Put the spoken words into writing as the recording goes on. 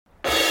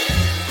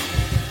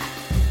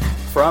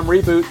From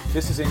Reboot,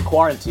 this is In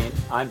Quarantine.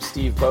 I'm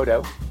Steve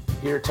Bodo,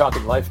 here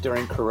talking life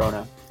during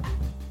Corona.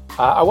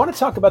 I want to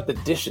talk about the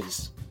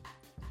dishes,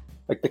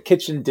 like the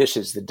kitchen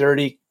dishes, the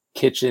dirty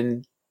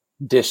kitchen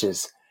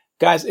dishes.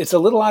 Guys, it's a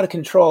little out of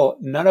control.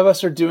 None of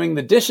us are doing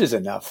the dishes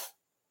enough.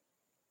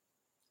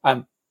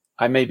 I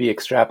may be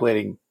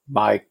extrapolating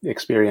my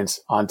experience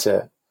onto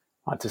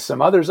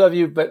some others of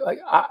you, but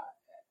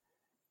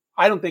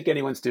I don't think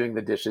anyone's doing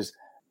the dishes.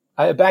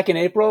 Back in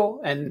April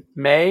and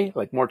May,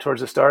 like more towards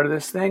the start of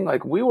this thing,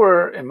 like we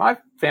were in my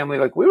family,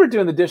 like we were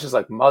doing the dishes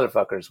like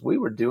motherfuckers. We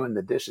were doing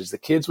the dishes. The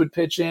kids would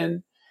pitch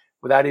in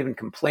without even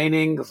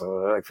complaining.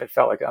 So it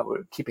felt like we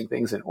were keeping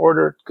things in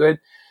order. Good.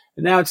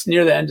 And now it's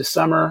near the end of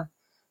summer.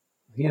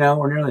 You know,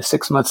 we're nearly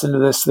 6 months into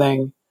this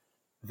thing.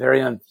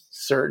 Very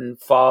uncertain,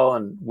 fall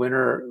and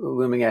winter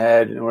looming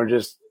ahead. And we're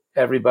just,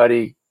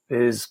 everybody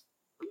is,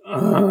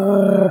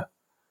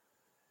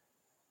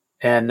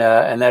 and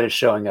that is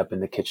showing up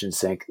in the kitchen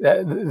sink.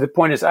 The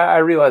point is, I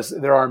realize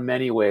there are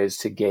many ways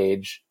to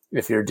gauge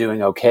if you're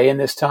doing okay in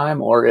this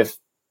time or if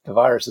the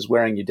virus is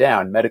wearing you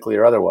down, medically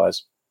or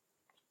otherwise.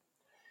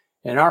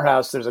 In our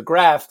house, there's a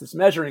graph that's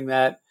measuring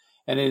that,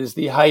 and it is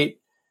the height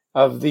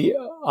of the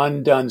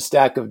undone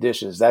stack of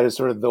dishes. That is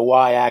sort of the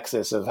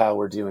y-axis of how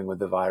we're dealing with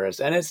the virus,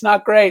 and it's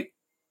not great.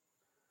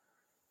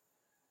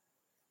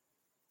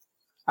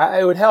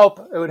 It would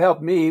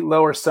help me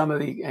lower some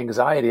of the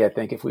anxiety, I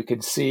think, if we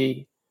could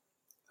see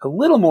a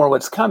little more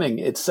what's coming.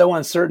 It's so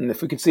uncertain.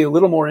 If we could see a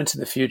little more into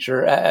the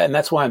future, and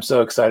that's why I'm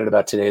so excited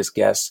about today's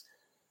guest.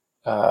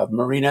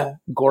 Marina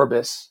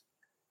Gorbis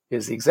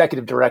is the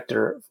executive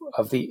director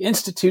of the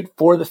Institute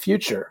for the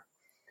Future,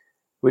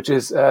 which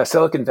is a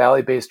Silicon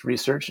Valley-based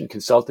research and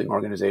consulting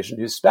organization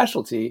whose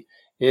specialty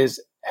is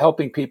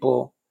helping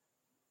people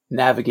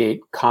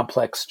navigate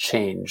complex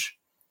change,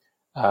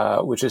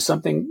 which is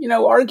something,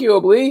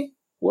 arguably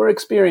we're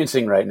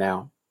experiencing right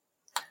now.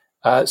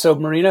 So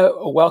Marina,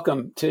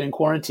 welcome to In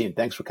Quarantine.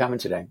 Thanks for coming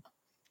today.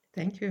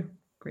 Thank you.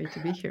 Great to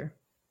be here.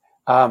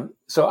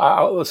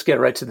 Let's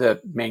get right to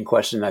the main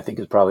question I think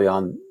is probably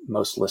on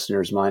most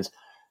listeners' minds.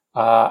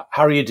 How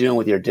are you doing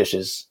with your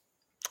dishes?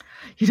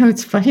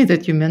 It's funny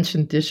that you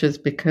mentioned dishes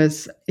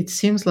because it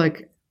seems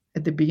like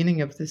at the beginning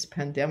of this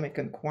pandemic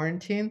and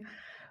quarantine,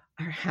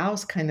 our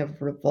house kind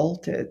of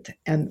revolted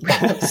and we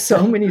had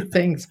so many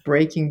things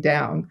breaking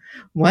down.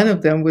 One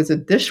of them was a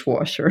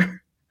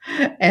dishwasher.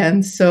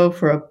 And so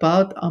for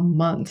about a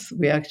month,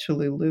 we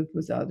actually lived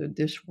without a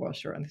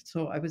dishwasher. And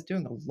so I was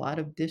doing a lot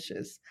of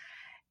dishes.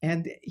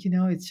 And,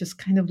 it's just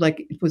kind of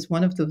like it was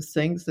one of those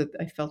things that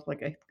I felt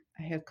like I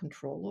had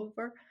control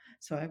over.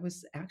 So I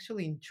was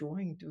actually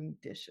enjoying doing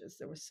dishes.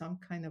 There was some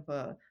kind of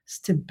a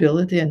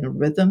stability and a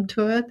rhythm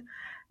to it.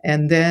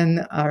 And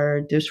then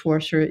our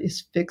dishwasher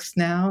is fixed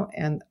now.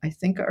 And I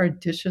think our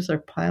dishes are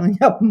piling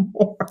up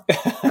more.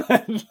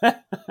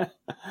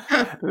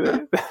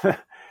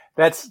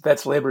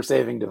 That's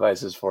labor-saving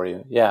devices for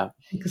you. Yeah,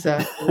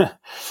 exactly.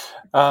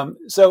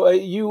 So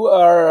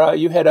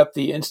you head up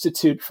the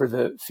Institute for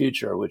the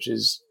Future, which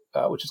is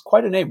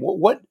quite a name.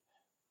 What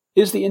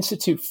is the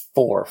Institute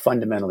for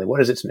fundamentally?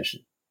 What is its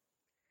mission?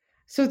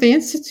 So the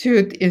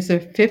Institute is a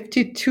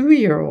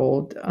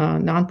 52-year-old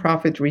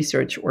nonprofit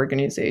research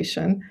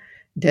organization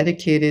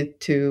dedicated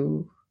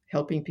to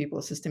helping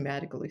people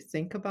systematically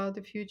think about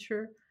the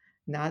future,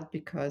 not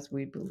because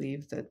we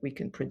believe that we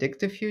can predict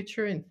the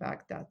future. In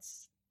fact,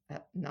 that's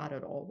not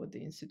at all what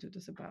the Institute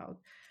is about.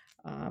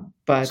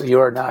 But so you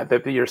are not,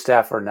 your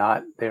staff are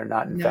not, they are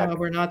not, in fact,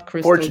 we're not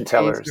crystal fortune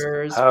tellers,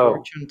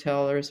 fortune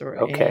tellers or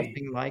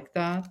anything like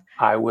that.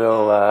 I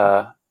will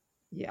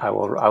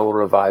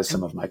revise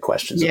some of my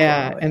questions.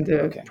 Yeah, and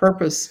the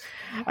purpose,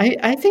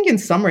 I think in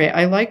summary,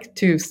 I like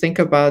to think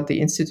about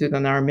the Institute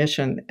and our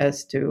mission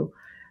as to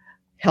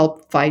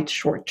help fight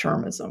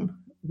short-termism.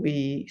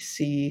 We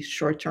see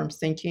short-term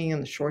thinking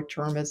and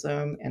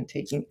short-termism and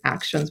taking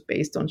actions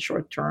based on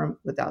short-term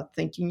without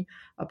thinking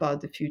about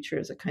the future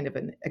as a kind of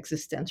an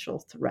existential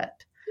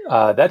threat.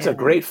 That's a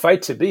great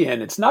fight to be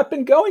in. It's not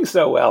been going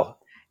so well.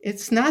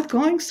 It's not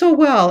going so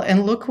well.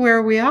 And look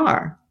where we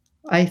are.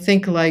 I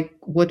think like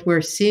what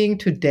we're seeing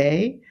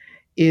today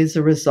is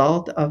a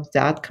result of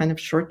that kind of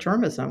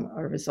short-termism,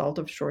 a result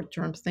of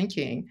short-term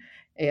thinking.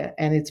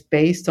 And it's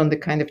based on the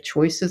kind of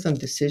choices and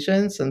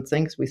decisions and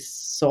things we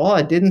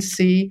didn't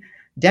see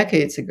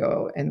decades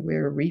ago, and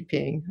we're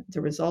reaping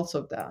the results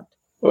of that.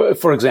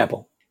 For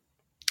example?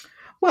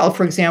 Well,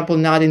 for example,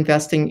 not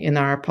investing in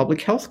our public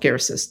healthcare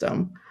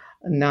system.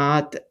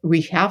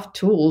 We have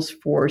tools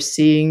for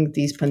seeing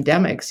these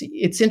pandemics.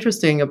 It's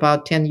interesting,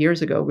 about 10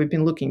 years ago, we've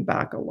been looking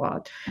back a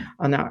lot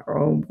on our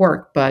own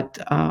work, but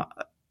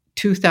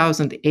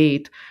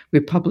 2008, we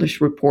published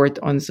a report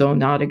on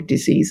zoonotic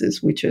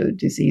diseases, which are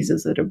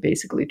diseases that are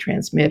basically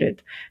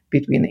transmitted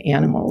between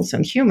animals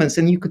and humans.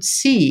 And you could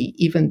see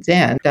even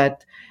then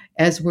that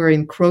as we're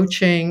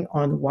encroaching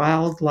on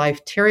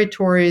wildlife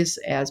territories,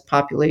 as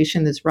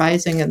population is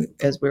rising, and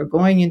as we're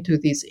going into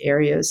these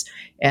areas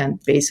and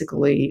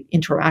basically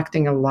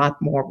interacting a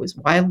lot more with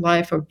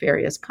wildlife of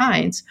various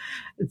kinds,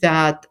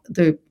 that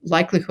the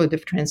likelihood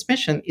of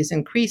transmission is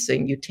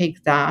increasing. You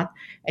take that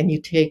and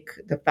you take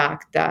the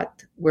fact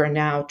that we're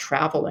now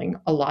traveling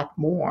a lot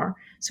more.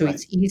 So Right.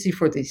 it's easy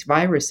for these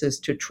viruses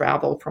to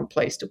travel from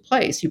place to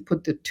place. You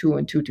put the two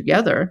and two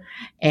together,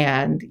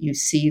 and you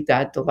see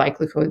that the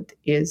likelihood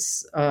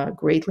is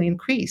greatly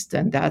increased.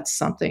 And that's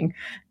something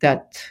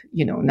that,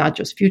 not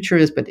just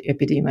futurists, but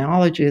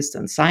epidemiologists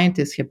and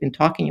scientists have been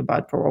talking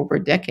about for over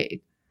a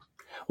decade.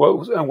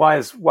 And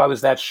why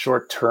was that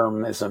short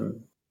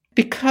termism?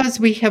 Because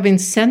we have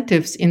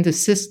incentives in the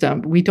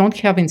system. We don't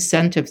have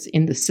incentives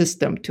in the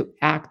system to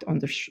act on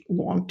the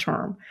long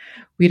term.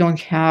 We don't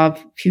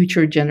have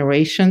future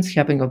generations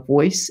having a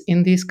voice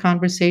in these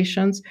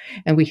conversations.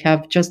 And we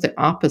have just the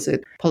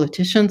opposite.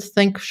 Politicians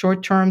think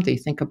short term, they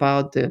think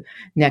about the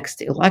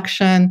next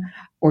election.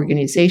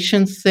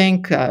 Organizations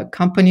think,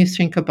 companies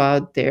think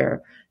about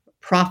their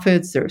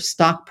profits, their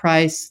stock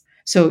price.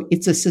 So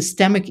it's a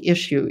systemic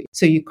issue.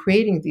 So you're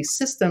creating these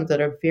systems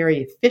that are very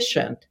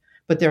efficient,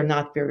 but they're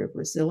not very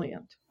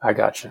resilient. I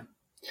gotcha.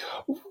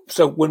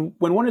 So when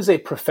one is a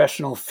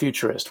professional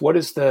futurist, what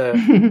is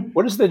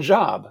the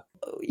job?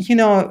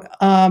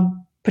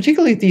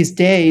 Particularly these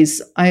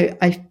days,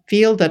 I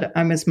feel that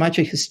I'm as much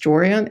a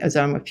historian as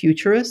I'm a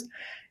futurist,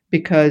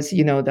 because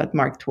that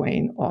Mark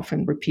Twain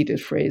often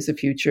repeated phrase, the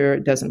future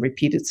doesn't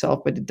repeat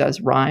itself, but it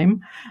does rhyme.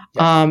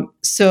 Yes.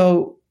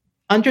 So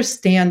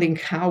understanding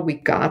how we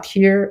got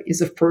here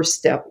is a first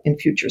step in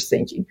future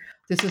thinking.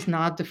 This is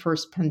not the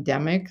first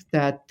pandemic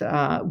that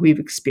we've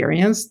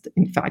experienced.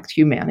 In fact,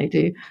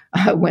 humanity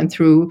went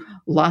through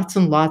lots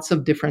and lots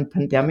of different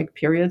pandemic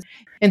periods.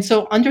 And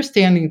so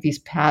understanding these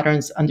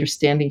patterns,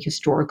 understanding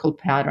historical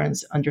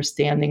patterns,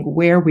 understanding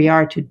where we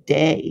are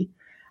today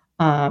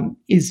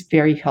is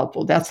very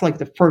helpful. That's like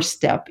the first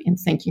step in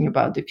thinking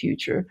about the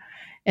future.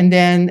 And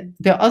then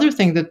the other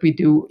thing that we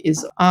do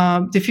is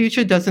the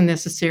future doesn't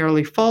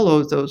necessarily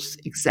follow those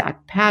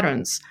exact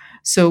patterns.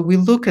 So we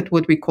look at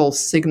what we call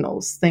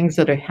signals, things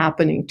that are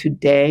happening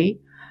today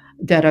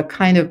that are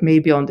kind of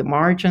maybe on the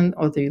margin,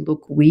 or they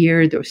look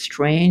weird or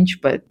strange,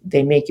 but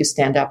they make you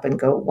stand up and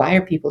go, why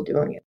are people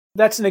doing it?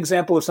 That's an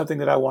example of something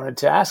that I wanted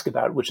to ask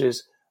about, which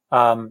is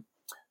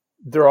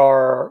there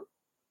are,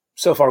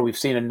 so far we've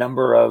seen a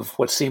number of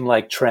what seem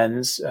like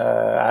trends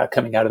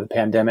coming out of the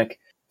pandemic,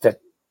 that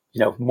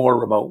more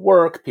remote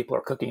work, people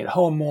are cooking at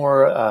home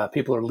more,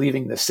 people are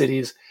leaving the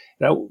cities.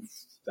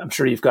 I'm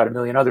sure you've got a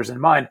million others in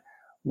mind.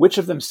 Which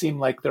of them seem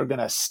like they're going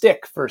to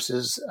stick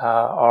versus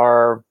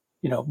are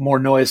more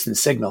noise than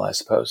signal, I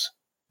suppose?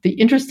 The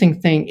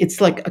interesting thing, it's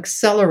like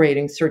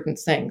accelerating certain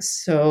things.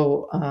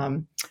 So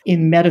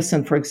in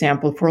medicine, for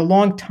example, for a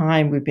long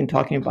time, we've been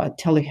talking about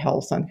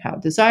telehealth and how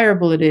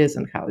desirable it is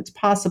and how it's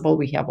possible.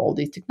 We have all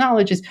these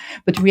technologies,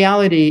 but the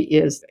reality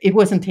is it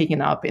wasn't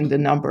taken up in the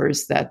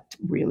numbers that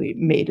really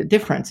made a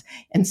difference.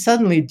 And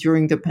suddenly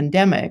during the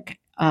pandemic,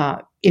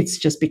 it's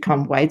just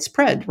become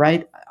widespread,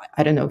 right?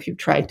 I don't know if you've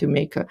tried to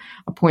make an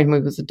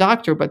appointment with a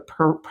doctor, but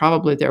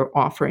probably they're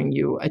offering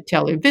you a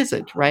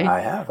televisit, right? I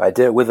have. I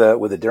did with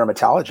a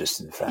dermatologist,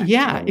 in fact.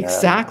 Yeah,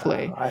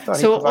 exactly. I thought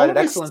he provided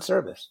excellent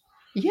service.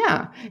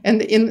 Yeah.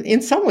 And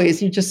in some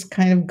ways, you just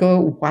kind of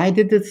go, why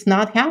did this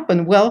not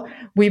happen? Well,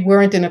 we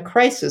weren't in a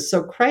crisis.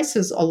 So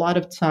crisis a lot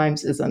of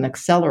times is an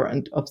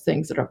accelerant of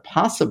things that are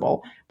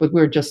possible, but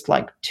we're just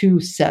like too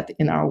set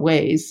in our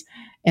ways.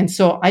 And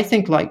so I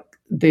think like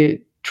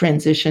the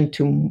transition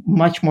to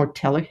much more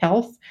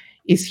telehealth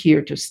is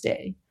here to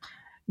stay.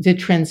 The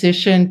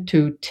transition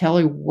to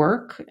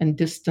telework and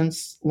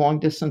long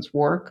distance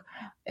work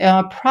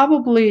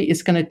probably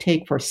is going to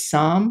take for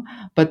some,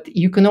 but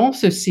you can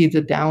also see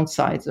the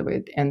downsides of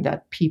it, and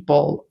that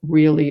people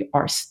really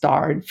are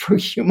starved for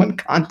human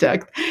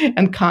contact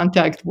and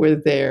contact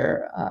with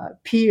their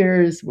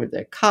peers, with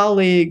their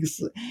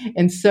colleagues.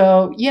 And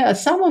so, yeah,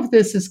 some of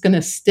this is going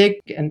to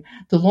stick. And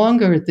the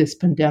longer this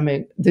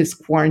pandemic, this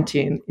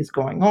quarantine is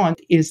going on,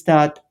 is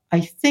that I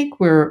think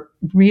we're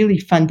really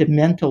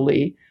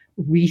fundamentally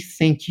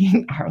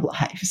rethinking our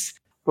lives.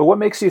 But what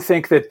makes you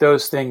think that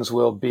those things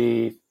will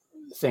be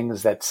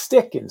things that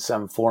stick in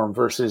some form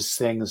versus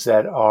things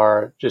that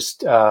are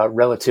just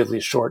relatively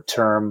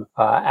short-term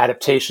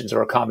adaptations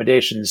or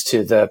accommodations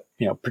to the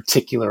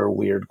particular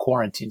weird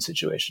quarantine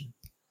situation?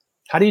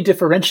 How do you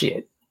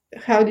differentiate?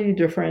 How do you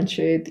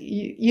differentiate,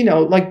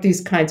 like these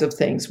kinds of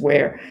things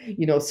where,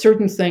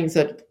 certain things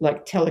that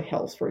like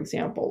telehealth, for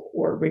example,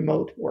 or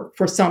remote work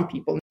for some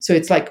people. So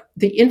it's like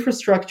the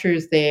infrastructure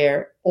is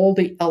there, all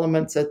the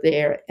elements are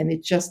there, and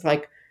it just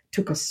like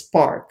took a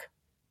spark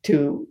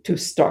to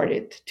start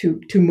it,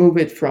 to move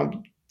it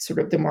from sort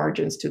of the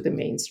margins to the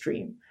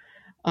mainstream.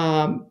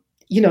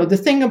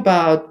 The thing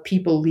about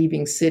people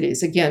leaving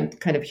cities, again,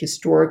 kind of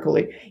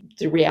historically,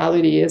 the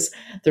reality is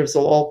there's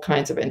all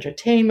kinds of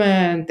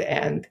entertainment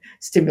and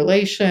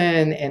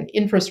stimulation and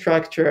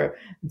infrastructure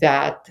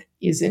that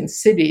is in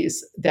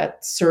cities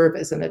that serve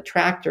as an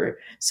attractor.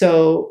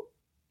 So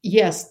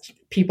yes,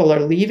 people are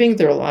leaving.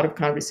 There are a lot of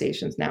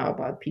conversations now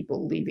about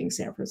people leaving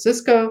San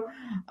Francisco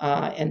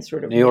and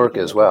sort of New York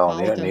making as well.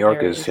 metropolitan New York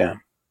areas. is, yeah.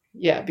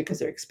 Yeah, because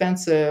they're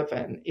expensive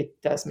and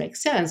it does make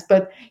sense.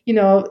 But,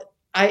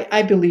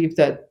 I believe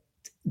that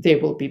they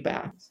will be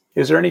back.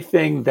 Is there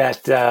anything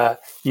that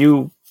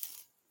you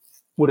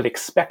would have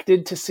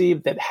expected to see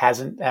that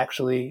hasn't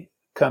actually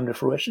come to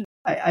fruition?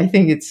 I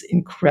think it's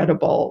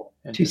incredible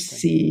to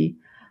see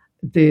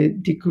the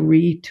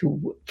degree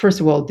to, first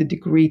of all, the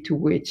degree to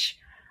which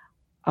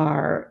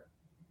our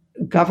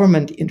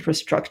government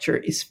infrastructure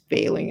is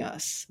failing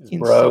us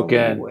in so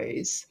many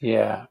ways.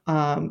 Yeah.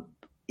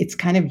 It's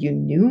kind of, you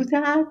knew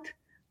that,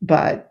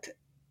 but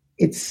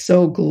it's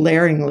so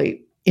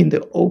glaringly in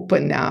the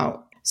open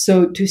now.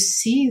 So to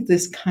see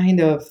this kind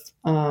of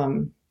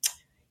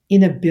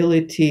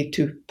inability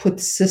to put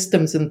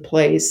systems in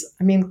place.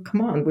 I mean,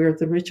 come on, we're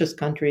the richest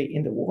country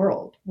in the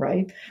world,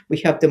 right? We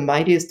have the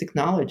mightiest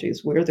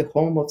technologies. We're the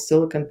home of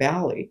Silicon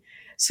Valley.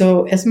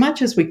 So as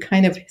much as we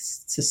kind of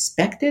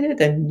suspected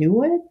it and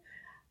knew it,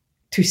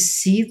 to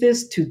see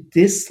this to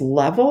this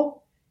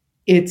level,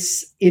 it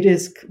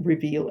is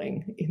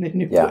revealing in a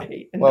new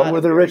way. Well,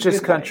 we're the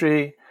richest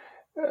country.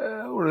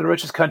 We're the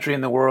richest country in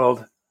the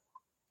world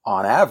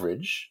on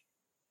average,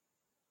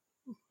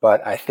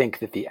 but I think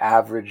that the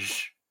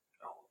average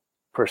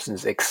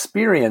person's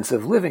experience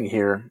of living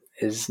here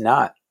is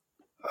not.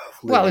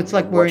 Well, it's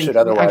like we're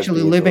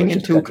actually living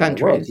in two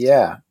countries.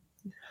 Yeah.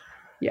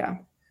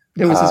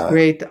 There was this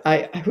great,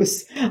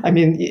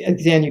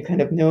 again, you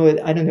kind of know it.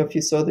 I don't know if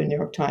you saw the New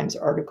York Times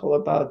article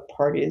about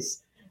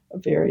parties,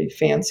 very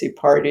fancy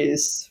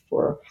parties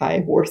for high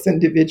worth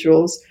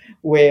individuals,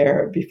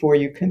 where before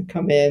you can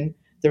come in,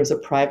 there's a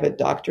private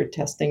doctor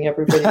testing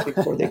everybody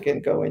before they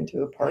can go into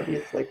the party.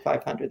 It's like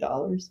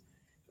 $500.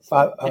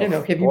 So, I don't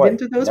know. Have you been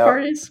to those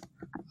parties?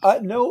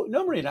 No,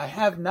 Marina, I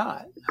have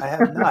not.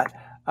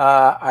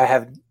 I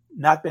have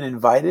not been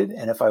invited.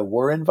 And if I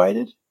were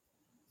invited,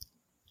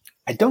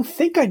 I don't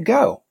think I'd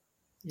go.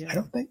 Yeah. I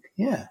don't think.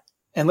 Yeah.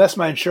 Unless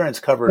my insurance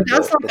covered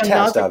the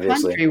test,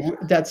 obviously. Country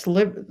that's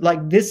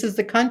like this is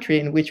the country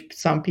in which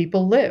some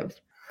people live.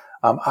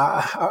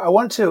 I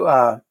wanted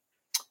to,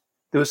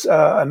 there was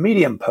a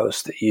Medium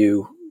post that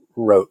you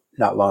wrote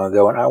not long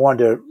ago, and I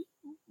wanted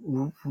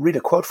to read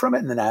a quote from it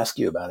and then ask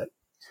you about it.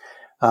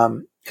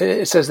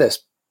 It says this,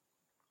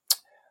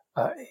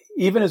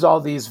 even as all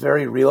these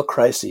very real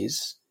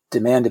crises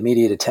demand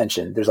immediate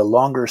attention, there's a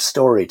longer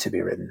story to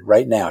be written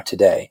right now,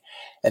 today.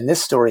 And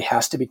this story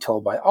has to be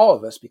told by all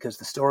of us because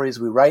the stories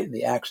we write and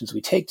the actions we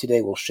take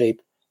today will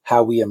shape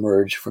how we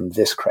emerge from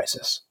this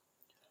crisis.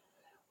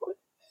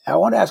 I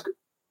want to ask,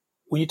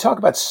 when you talk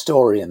about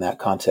story in that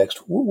context,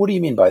 what do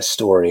you mean by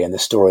story and the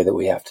story that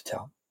we have to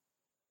tell?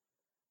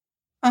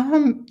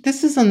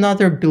 This is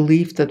another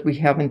belief that we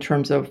have in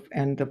terms of,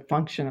 and the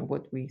function of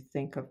what we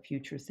think of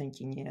future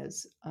thinking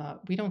is.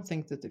 We don't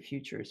think that the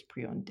future is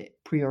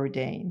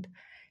preordained.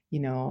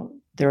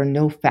 There are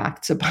no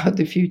facts about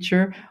the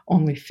future,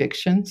 only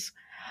fictions.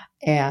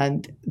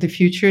 And the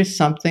future is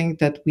something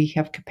that we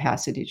have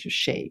capacity to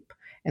shape.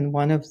 And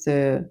one of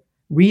the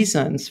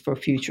reasons for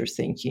future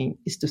thinking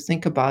is to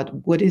think about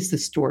what is the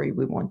story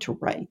we want to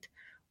write?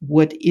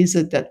 What is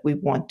it that we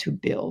want to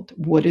build?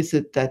 What is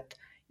it that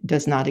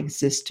does not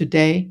exist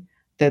today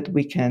that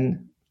we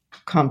can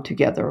come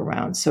together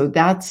around? So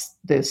that's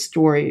the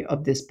story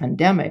of this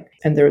pandemic.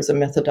 And there is a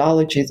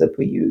methodology that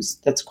we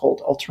use that's called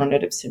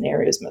alternative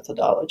scenarios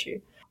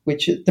methodology,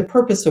 which the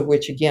purpose of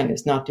which, again,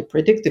 is not to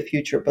predict the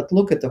future, but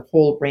look at the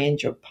whole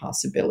range of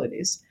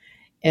possibilities.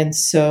 And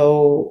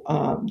so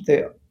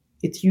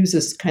it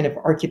uses kind of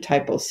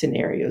archetypal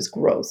scenarios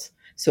growth.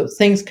 So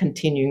things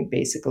continuing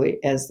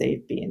basically as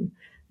they've been.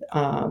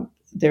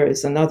 There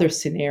is another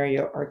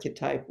scenario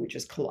archetype, which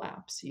is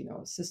collapse,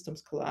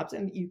 systems collapse.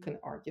 And you can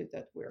argue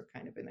that we're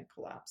kind of in a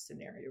collapse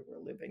scenario. We're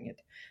living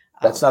it.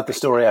 That's not the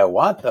story I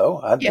want,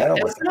 though.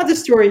 That's not the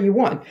story you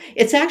want.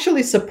 It's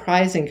actually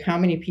surprising how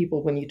many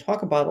people, when you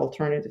talk about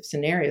alternative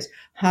scenarios,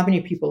 how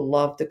many people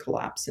love the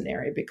collapse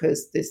scenario,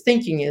 because this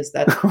thinking is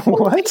that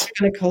we're going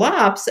to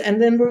collapse and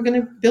then we're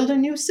going to build a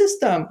new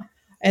system.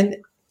 And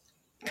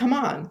come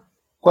on.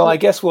 Well, I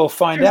guess we'll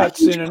find out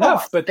soon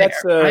enough. But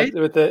that's right?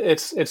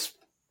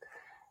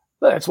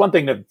 It's one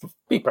thing to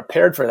be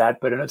prepared for that,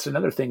 but it's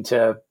another thing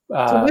to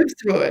live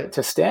through it,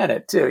 to stand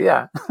it too.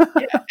 Yeah.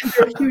 And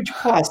there are huge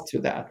costs to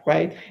that,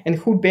 right? And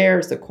who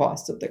bears the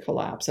cost of the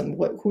collapse,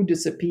 and who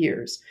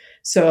disappears?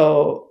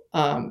 So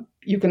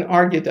you can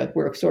argue that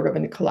we're sort of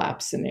in a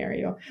collapse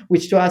scenario,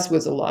 which to us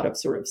was a lot of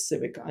sort of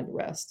civic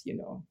unrest.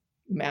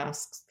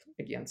 Masks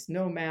against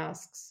no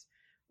masks,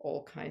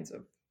 all kinds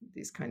of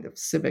these kind of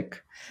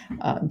civic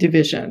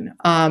division.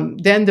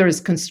 Then there's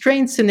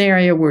constraint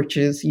scenario, which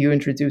is you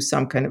introduce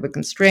some kind of a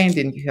constraint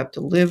and you have to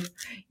live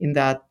in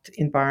that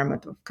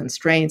environment of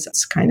constraints.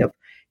 It's kind of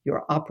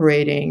you're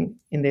operating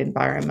in the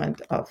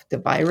environment of the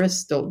virus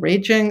still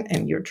raging,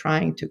 and you're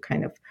trying to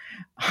kind of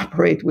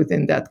operate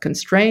within that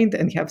constraint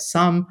and have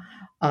some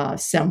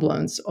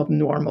semblance of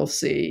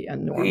normalcy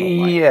and normal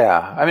life.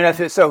 Yeah. I mean, I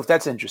feel, so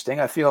that's interesting.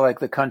 I feel like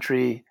the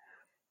country,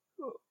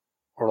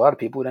 or a lot of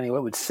people would anyway,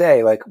 would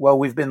say like, well,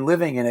 we've been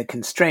living in a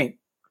constraint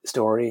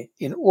story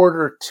in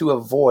order to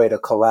avoid a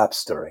collapse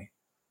story.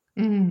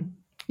 Mm.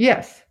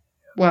 Yes.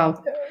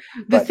 Well,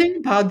 the But thing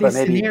about but these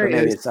maybe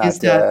scenarios it's is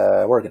not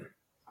that, working.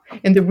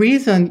 and the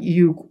reason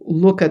you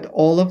look at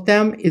all of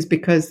them is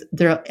because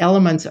there are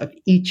elements of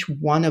each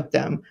one of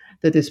them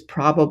that is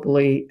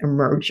probably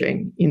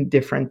emerging in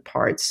different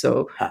parts.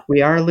 So Huh.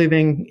 we are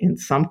living in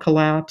some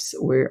collapse,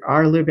 we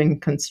are living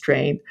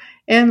constrained,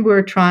 and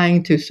we're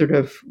trying to sort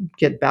of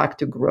get back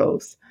to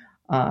growth.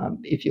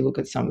 If you look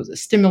at some of the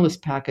stimulus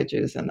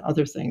packages and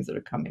other things that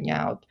are coming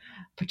out,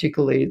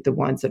 particularly the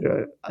ones that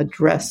are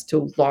addressed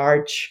to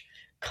large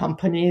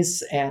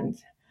companies and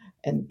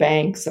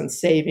banks and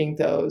saving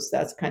those,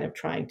 that's kind of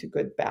trying to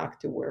get back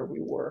to where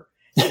we were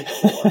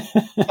before.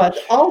 But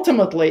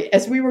ultimately,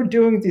 as we were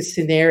doing these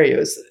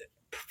scenarios,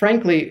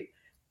 frankly,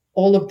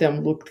 all of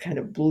them looked kind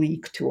of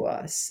bleak to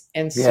us.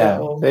 And Yeah,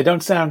 so, they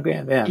don't sound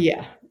good. Yeah.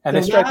 yeah, And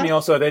the they strike last, me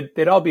also,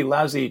 they'd all be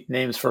lousy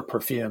names for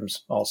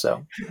perfumes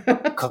also.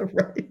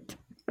 right.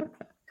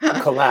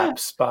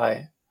 Collapse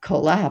by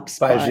Collapse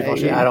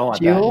Givenchy. by I don't want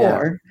that. Yeah.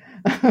 Dior.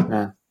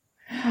 Yeah.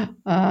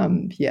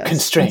 Yes,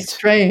 Constraint.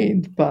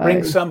 constrained Bring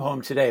by, some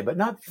home today, but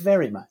not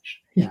very much.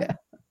 Yeah. yeah.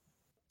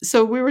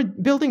 So we were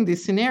building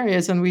these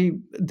scenarios,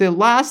 and the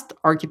last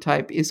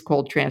archetype is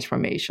called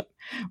transformation,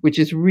 which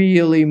is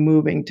really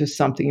moving to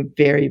something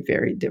very,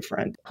 very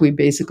different. We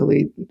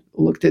basically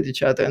looked at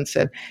each other and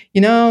said,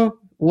 you know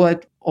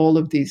what, all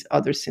of these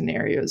other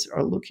scenarios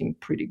are looking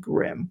pretty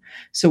grim.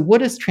 So what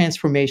does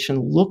transformation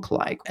look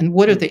like, and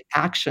what are the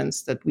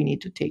actions that we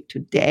need to take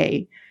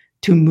today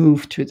to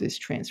move to this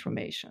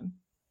transformation?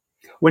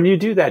 When you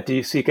do that, do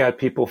you seek out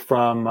people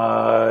from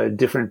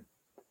different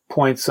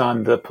points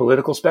on the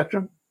political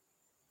spectrum?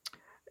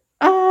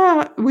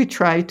 We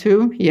try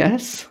to,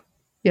 yes.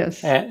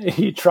 Yes. And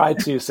you try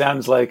to,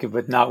 sounds like,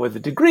 but not with the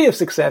degree of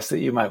success that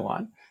you might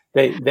want.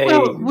 They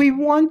Well, we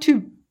want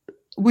to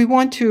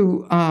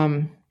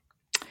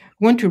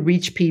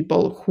reach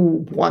people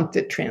who want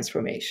the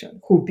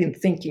transformation, who've been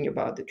thinking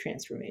about the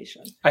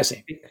transformation, I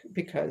see.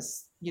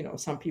 because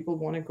some people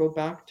want to go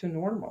back to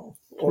normal,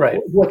 or Right.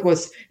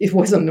 it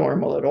wasn't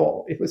normal at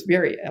all. It was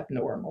very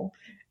abnormal,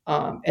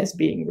 as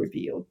being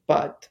revealed,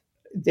 but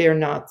they're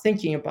not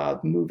thinking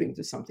about moving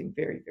to something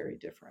very, very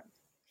different.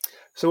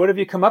 So, what have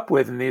you come up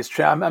with in these?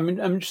 I'm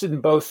interested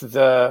in both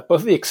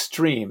the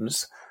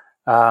extremes.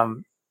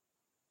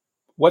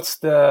 What's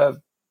the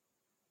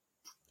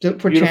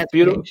For beautiful,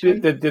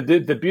 transformation,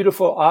 the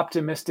beautiful,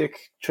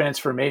 optimistic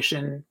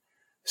transformation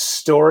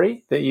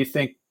story that you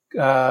think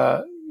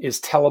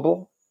is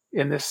tellable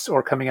in this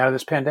or coming out of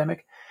this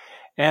pandemic?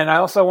 And I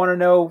also want to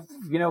know,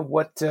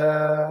 what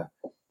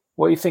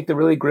you think the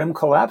really grim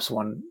collapse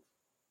one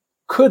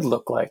could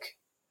look like.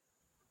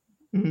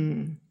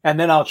 mm, And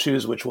then I'll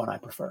choose which one I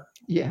prefer.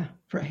 yeah,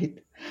 right.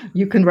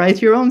 You can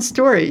write your own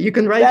story. You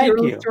can write your Thank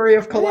own you. story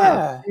of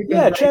collapse.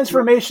 Yeah.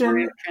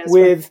 Transformation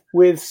with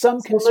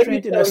some So let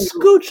me constraint and a tell you,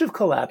 scooch of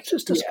collapse,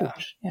 just a yeah.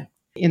 scooch. Yeah.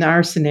 In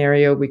our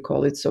scenario, we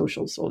call it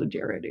social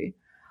solidarity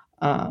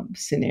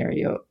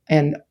scenario.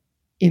 And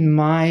in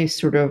my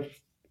sort of,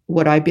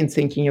 what I've been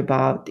thinking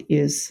about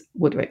is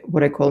what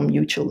I call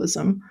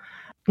mutualism.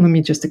 Let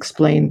me just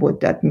explain what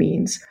that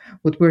means.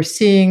 What we're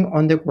seeing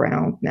on the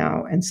ground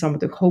now, and some of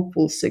the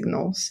hopeful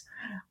signals,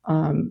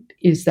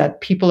 is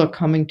that people are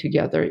coming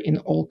together in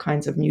all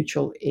kinds of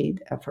mutual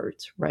aid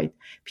efforts, right?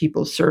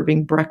 People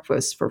serving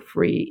breakfast for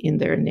free in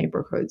their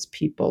neighborhoods,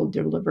 people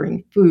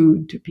delivering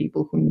food to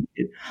people who need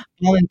it,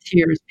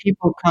 volunteers,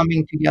 people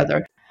coming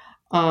together.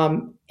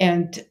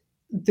 And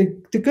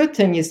the good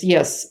thing is,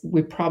 yes,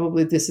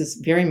 this is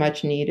very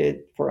much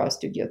needed for us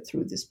to get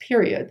through this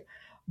period.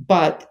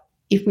 But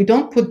if we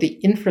don't put the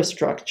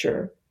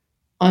infrastructure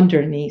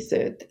underneath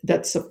it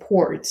that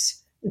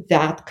supports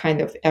that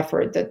kind of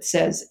effort, that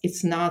says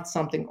it's not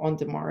something on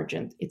the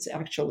margin, it's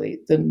actually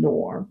the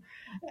norm.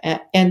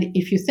 And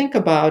if you think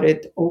about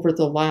it, over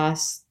the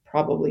last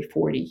probably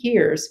 40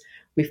 years,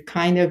 we've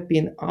kind of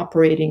been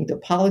operating the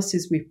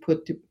policies we've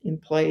put in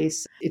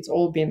place. It's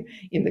all been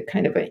in the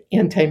kind of an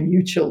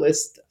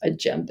anti-mutualist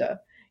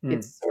agenda.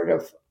 It's sort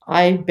of,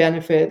 I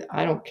benefit,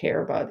 I don't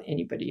care about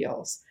anybody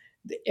else.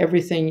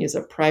 Everything is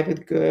a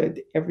private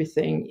good.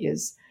 Everything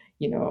is,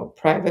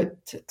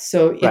 private.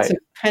 So it's Right. a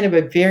kind of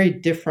a very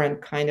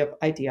different kind of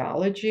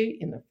ideology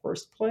in the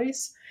first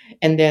place.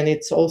 And then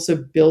it's also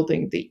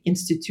building the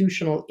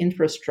institutional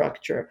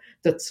infrastructure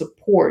that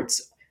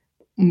supports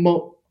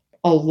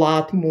a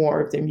lot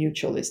more of the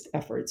mutualist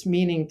efforts,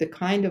 meaning the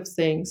kind of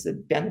things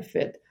that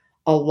benefit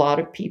a lot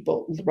of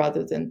people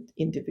rather than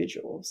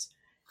individuals.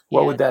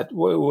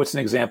 What's an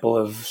example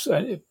of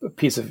a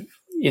piece of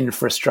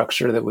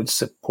infrastructure that would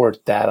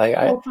support that?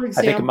 For I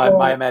think my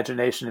example,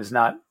 imagination is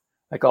not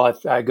like,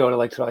 I go to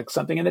like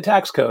something in the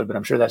tax code, but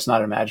I'm sure that's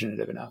not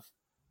imaginative enough.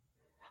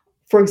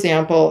 for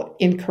example,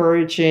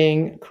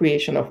 encouraging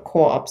creation of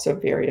co-ops of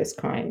various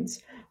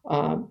kinds.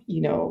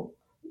 You know,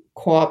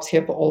 co-ops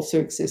have also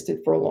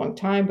existed for a long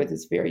time, but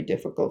it's very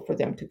difficult for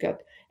them to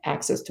get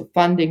access to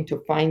funding,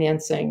 to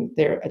financing.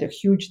 They're at a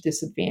huge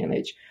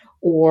disadvantage,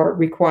 or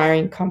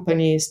requiring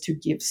companies to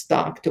give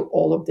stock to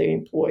all of their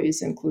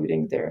employees,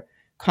 including their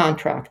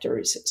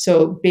contractors.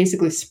 So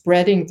basically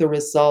spreading the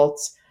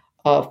results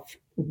of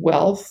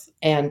wealth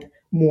and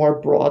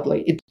more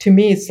broadly. To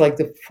me, it's like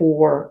the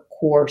four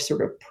core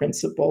sort of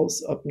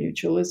principles of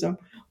mutualism.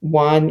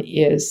 One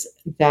is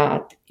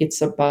that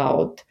it's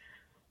about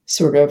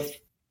sort of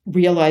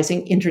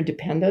realizing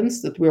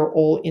interdependence, that we're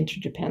all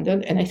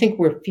interdependent. And I think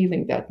we're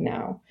feeling that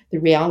now. The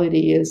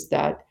reality is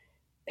that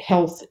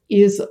health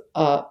is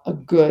a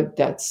good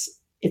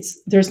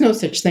there's no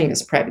such thing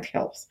as private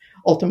health.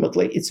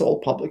 Ultimately, it's all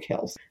public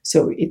health.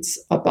 So it's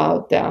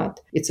about that.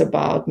 It's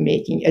about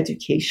making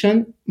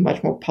education,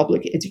 much more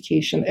public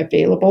education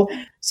available.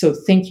 So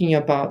thinking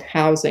about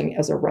housing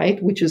as a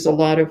right, which is a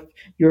lot of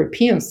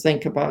Europeans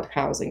think about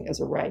housing as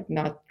a right,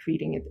 not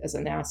treating it as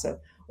an asset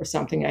or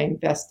something I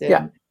invest in.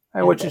 Yeah.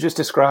 And what you just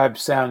described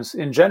sounds,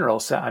 in general,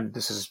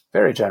 this is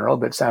very general,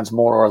 but sounds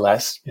more or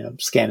less,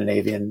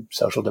 Scandinavian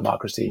social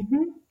democracy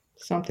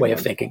way of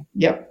thinking.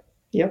 Yep.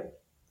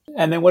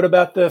 And then what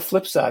about the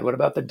flip side? What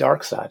about the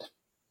dark side?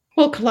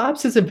 Well,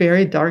 collapse is a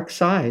very dark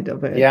side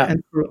of it. Yeah.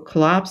 And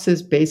collapse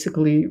is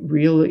basically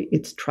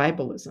it's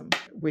tribalism,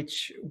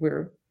 which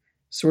we're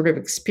sort of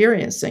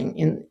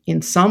experiencing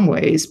in some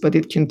ways, but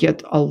it can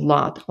get a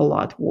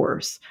lot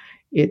worse.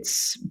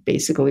 It's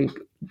basically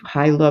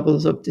high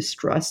levels of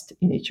distrust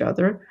in each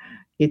other.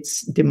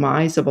 It's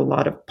demise of a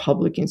lot of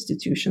public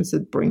institutions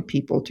that bring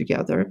people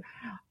together.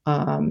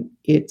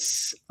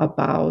 It's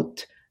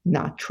about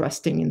not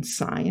trusting in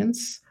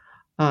science.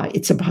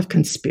 It's about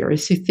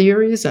conspiracy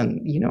theories,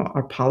 and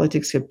our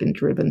politics have been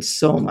driven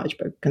so much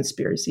by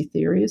conspiracy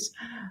theories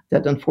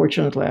that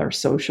unfortunately our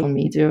social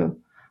media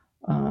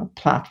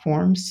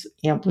platforms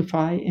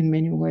amplify in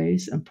many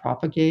ways and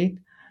propagate.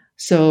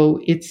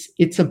 So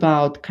it's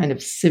about kind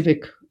of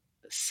civic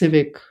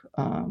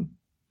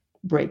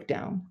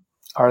breakdown.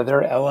 Are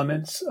there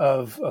elements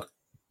of a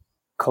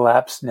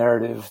collapse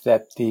narrative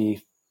that the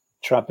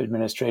Trump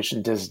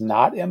administration does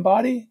not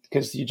embody?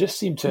 Because you just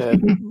seem to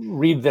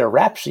read their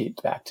rap sheet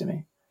back to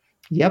me.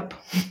 Yep,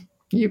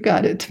 you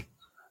got it.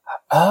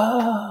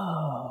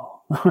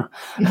 Oh.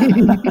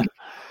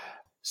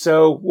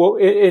 So, well,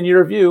 in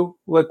your view,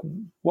 what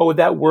would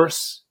that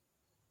worse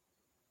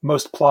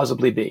most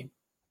plausibly be?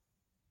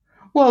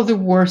 Well, the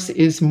worst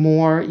is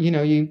more,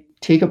 you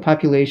take a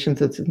population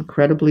that's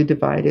incredibly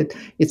divided.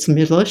 It's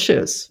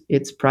militias.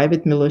 It's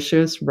private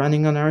militias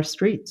running around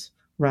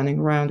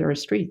our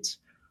streets.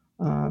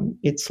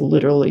 It's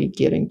literally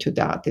getting to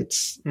that.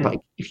 It's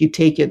like, if you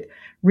take it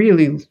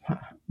really,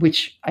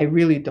 which I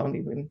really don't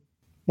even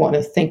want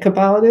to think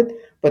about it,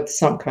 but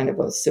some kind of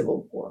a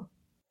civil war.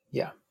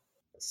 Yeah.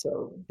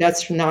 So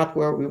that's not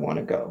where we want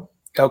to go.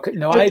 Okay.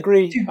 No, I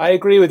agree. I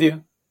agree with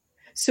you.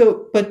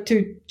 So, but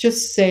to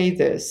just say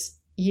this,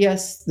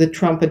 yes, the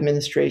Trump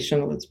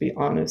administration, let's be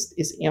honest,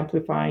 is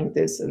amplifying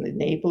this and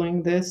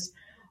enabling this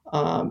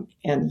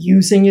and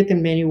using it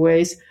in many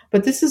ways.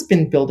 But this has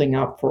been building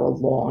up for a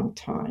long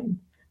time.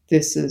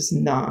 This is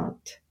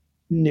not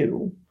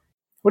new.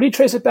 What do you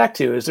trace it back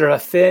to? Is there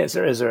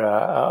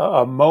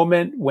a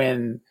moment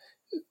when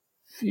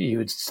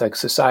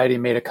society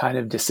made a kind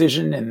of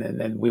decision and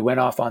then we went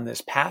off on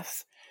this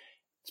path?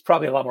 It's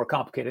probably a lot more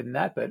complicated than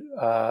that, but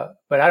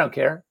I don't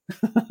care.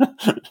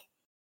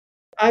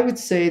 I would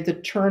say the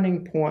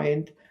turning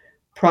point,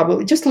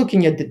 probably just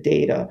looking at the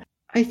data,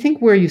 I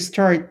think where you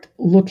start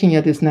looking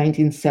at is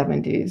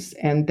 1970s,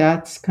 and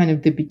that's kind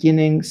of the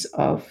beginnings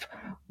of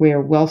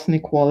where wealth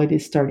inequality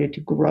started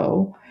to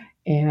grow.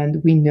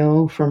 And we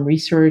know from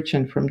research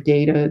and from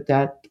data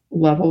that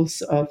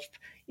levels of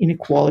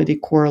inequality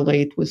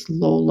correlate with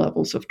low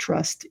levels of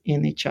trust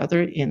in each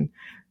other, in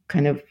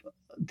kind of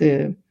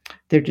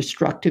they're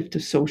destructive to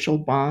social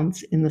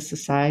bonds in the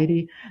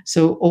society.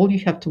 So all you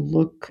have to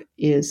look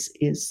is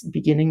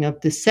beginning of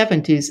the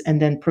 70s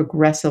and then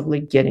progressively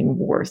getting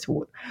worse,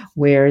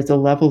 where the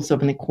levels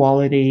of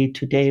inequality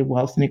today,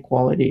 wealth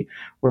inequality,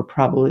 were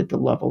probably at the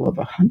level of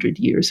 100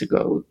 years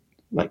ago,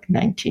 like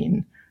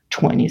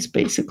 1920s,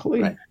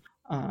 basically. Right.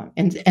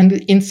 And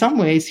in some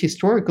ways,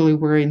 historically,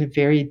 we're in a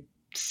very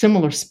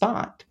similar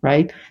spot,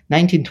 right?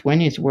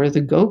 1920s were the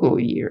go-go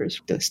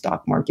years. The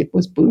stock market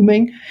was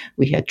booming.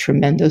 We had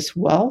tremendous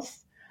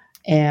wealth,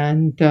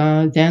 and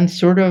then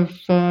sort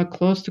of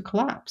close to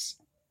collapse.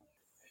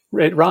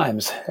 It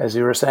rhymes, as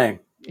you were saying.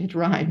 It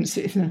rhymes.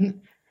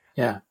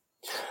 Yeah.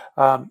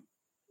 I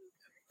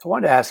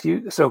wanted to ask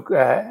you, so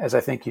as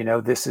I think you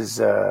know, this is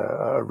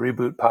a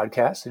Reboot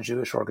podcast, a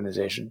Jewish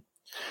organization.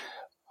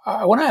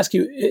 I want to ask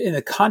you, in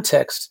the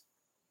context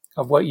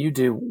of what you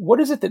do,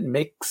 what is it that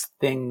makes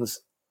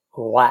things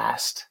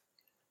last?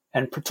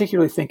 And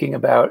particularly thinking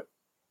about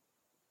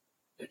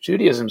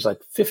Judaism's like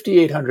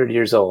 5,800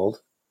 years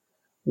old.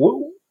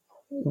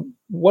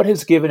 What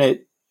has given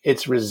it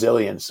its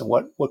resilience, and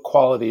what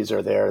qualities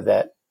are there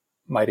that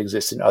might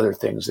exist in other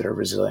things that are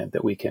resilient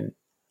that we can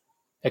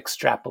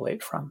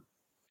extrapolate from?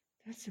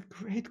 That's a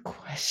great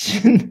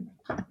question.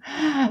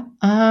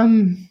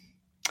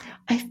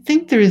 I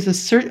think there is a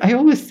certain. I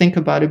always think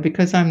about it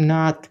because I'm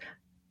not,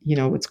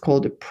 what's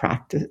called a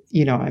practice.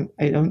 I'm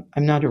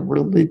not a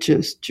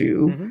religious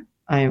Jew.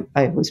 Mm-hmm.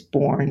 I was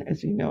born,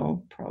 as you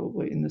know,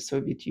 probably in the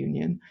Soviet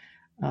Union,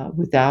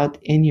 without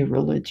any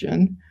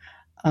religion,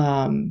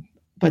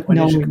 but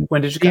knowing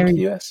When did you come to the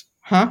very, U.S.?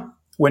 huh?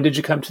 When did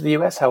you come to the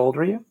U.S.? How old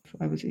were you?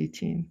 I was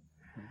 18.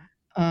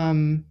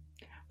 Um,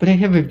 but I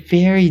have a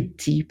very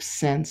deep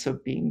sense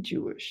of being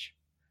Jewish,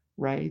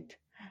 right?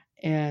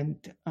 And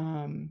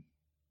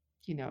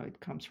it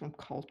comes from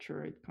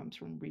culture, it comes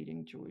from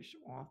reading Jewish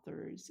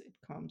authors, it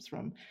comes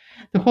from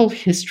the whole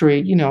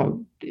history,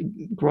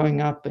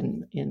 growing up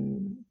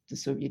in the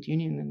Soviet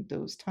Union in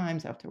those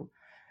times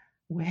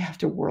way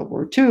after World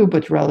War II,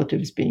 but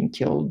relatives being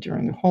killed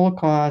during the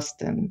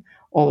Holocaust and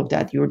all of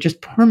that. You're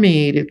just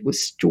permeated with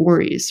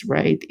stories,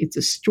 right? It's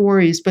a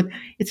stories, but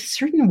it's a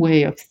certain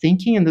way of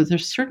thinking, and there's a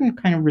certain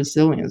kind of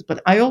resilience.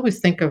 But I always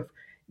think of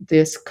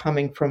this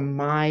coming from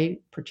my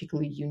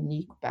particularly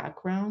unique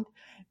background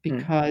Mm.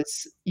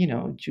 because,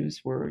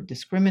 Jews were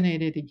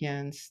discriminated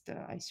against.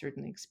 I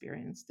certainly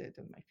experienced it,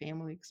 and my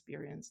family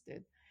experienced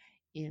it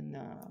in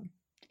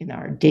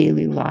our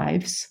daily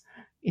lives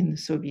in the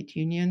Soviet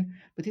Union,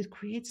 but it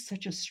creates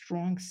such a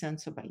strong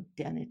sense of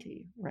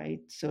identity, right?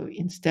 So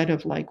instead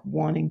of like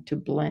wanting to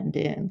blend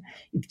in,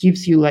 it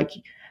gives you like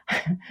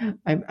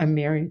I'm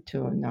married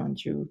to a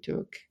non-Jew,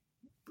 to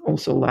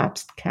also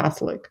lapsed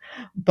Catholic,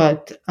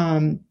 but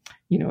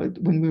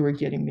when we were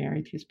getting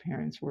married, his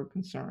parents were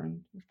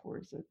concerned, of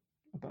course,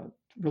 about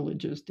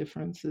religious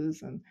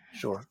differences and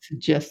Sure.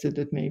 suggested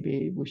that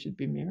maybe we should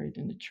be married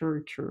in the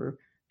church or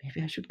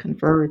maybe I should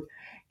convert.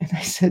 And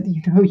I said,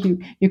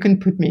 you can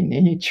put me in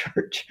any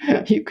church.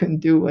 You can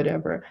do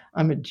whatever.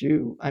 I'm a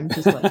Jew. I'm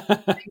just like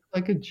think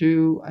like a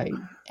Jew. I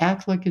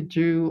act like a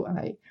Jew.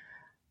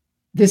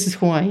 This is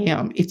who I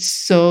am. It's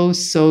so,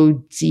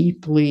 so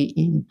deeply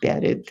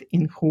embedded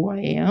in who I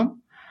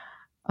am.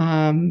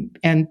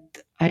 And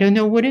I don't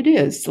know what it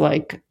is.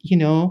 Like,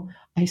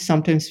 I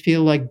sometimes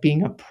feel like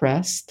being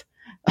oppressed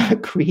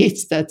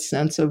creates that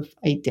sense of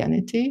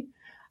identity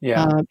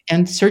Yeah.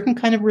 and certain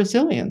kind of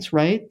resilience,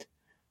 right?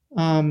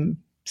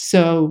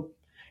 So,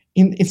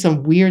 in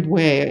some weird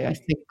way, I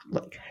think,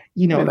 like, I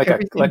mean,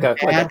 everything like a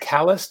bad.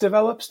 callus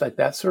develops, like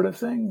that sort of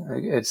thing.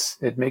 Like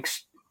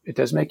it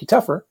does make you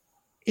tougher.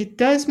 It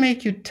does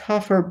make you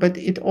tougher, but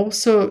it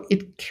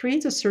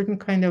creates a certain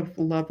kind of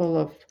level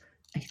of,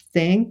 I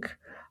think,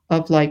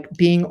 of like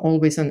being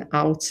always an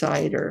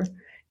outsider.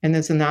 And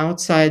as an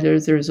outsider,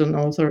 there's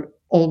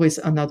always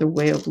another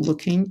way of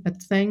looking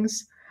at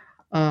things.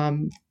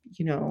 Um,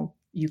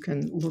 you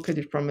can look at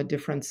it from a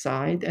different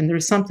side, and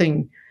there's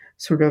something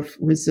sort of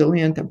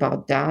resilient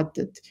about that.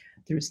 That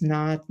there's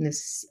not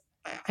this.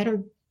 I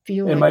don't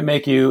feel like. It might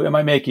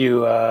make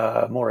you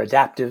more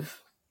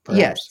adaptive, Yes,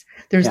 perhaps.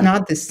 there's Yeah.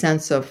 not this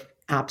sense of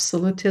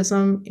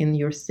absolutism in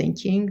your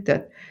thinking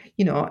that,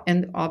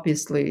 and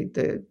obviously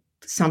the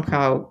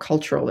somehow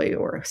culturally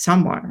or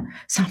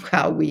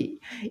somehow we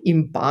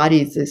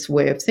embody this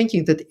way of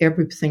thinking that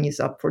everything is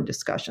up for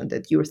discussion,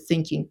 that you're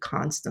thinking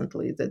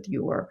constantly, that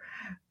you are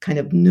kind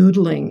of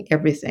noodling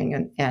everything.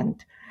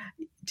 And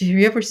did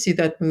you ever see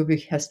that movie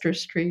Hester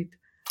Street?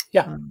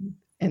 Yeah.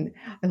 And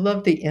I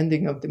love the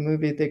ending of the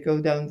movie. They go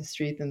down the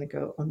street and they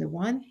go, on the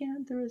one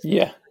hand, there is love,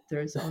 Yeah.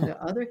 there's on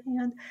the other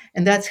hand.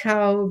 And that's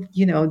how,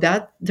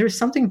 that there's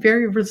something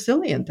very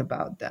resilient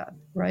about that,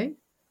 right?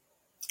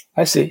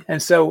 I see.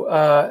 And so,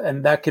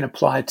 and that can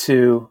apply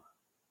to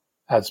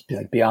as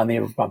beyond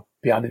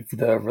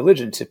the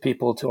religion, to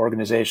people, to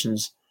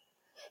organizations,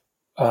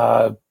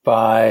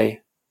 by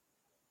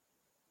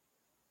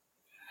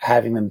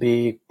having them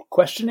be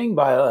questioning.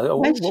 By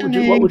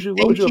Questioning, what would you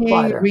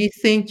apply thinking, there?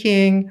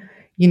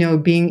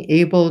 rethinking, being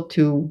able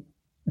to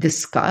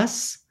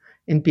discuss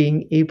and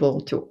being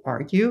able to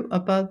argue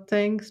about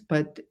things,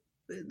 but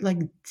like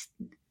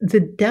the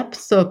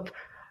depth of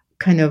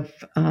kind of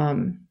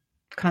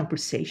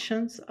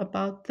conversations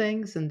about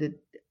things and the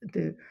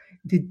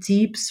the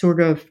deep sort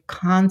of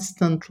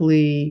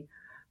constantly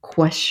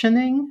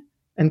questioning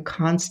and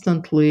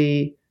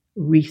constantly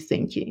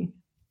rethinking.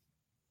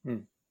 Hmm.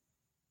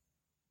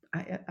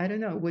 I don't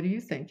know. What do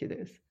you think it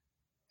is?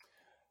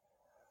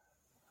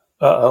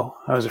 Uh-oh,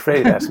 I was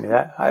afraid to ask me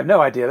that. I have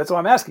no idea. That's why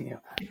I'm asking you.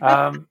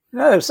 No,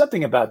 there's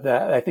something about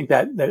that. I think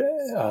that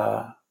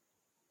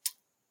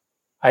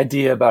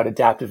idea about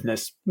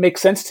adaptiveness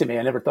makes sense to me.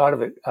 I never thought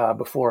of it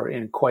before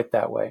in quite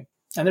that way.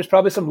 And there's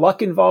probably some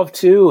luck involved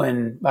too.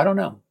 And I don't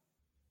know.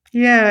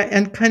 Yeah,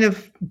 and kind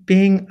of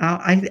being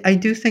out, I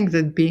do think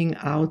that being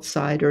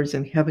outsiders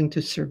and having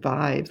to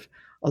survive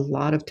a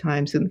lot of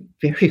times in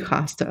very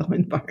hostile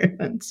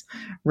environments,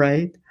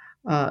 right?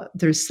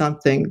 There's some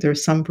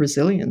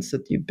resilience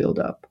that you build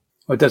up.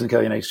 Well, it doesn't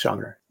kill you, it makes you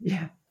stronger.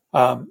 Yeah.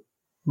 Um,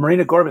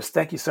 Marina Gorbis,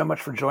 thank you so much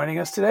for joining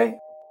us today.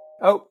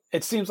 Oh,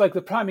 it seems like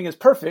the timing is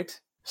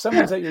perfect.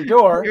 Someone's at your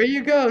door. There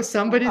you go.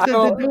 Somebody's I at the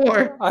will,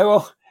 door. I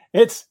will,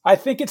 I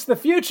think it's the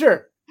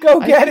future. Go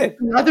get it.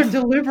 Another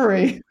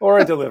delivery. Or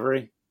a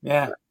delivery.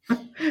 Yeah.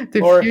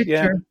 The Or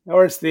future.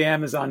 or it's the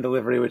Amazon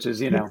delivery, which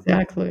is,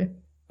 Exactly.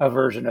 a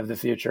version of the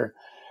future.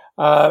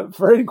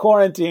 For In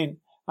Quarantine,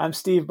 I'm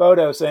Steve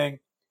Bodo saying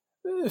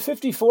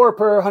 54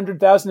 per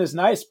 100,000 is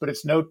nice, but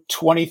it's no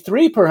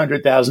 23 per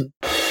 100,000.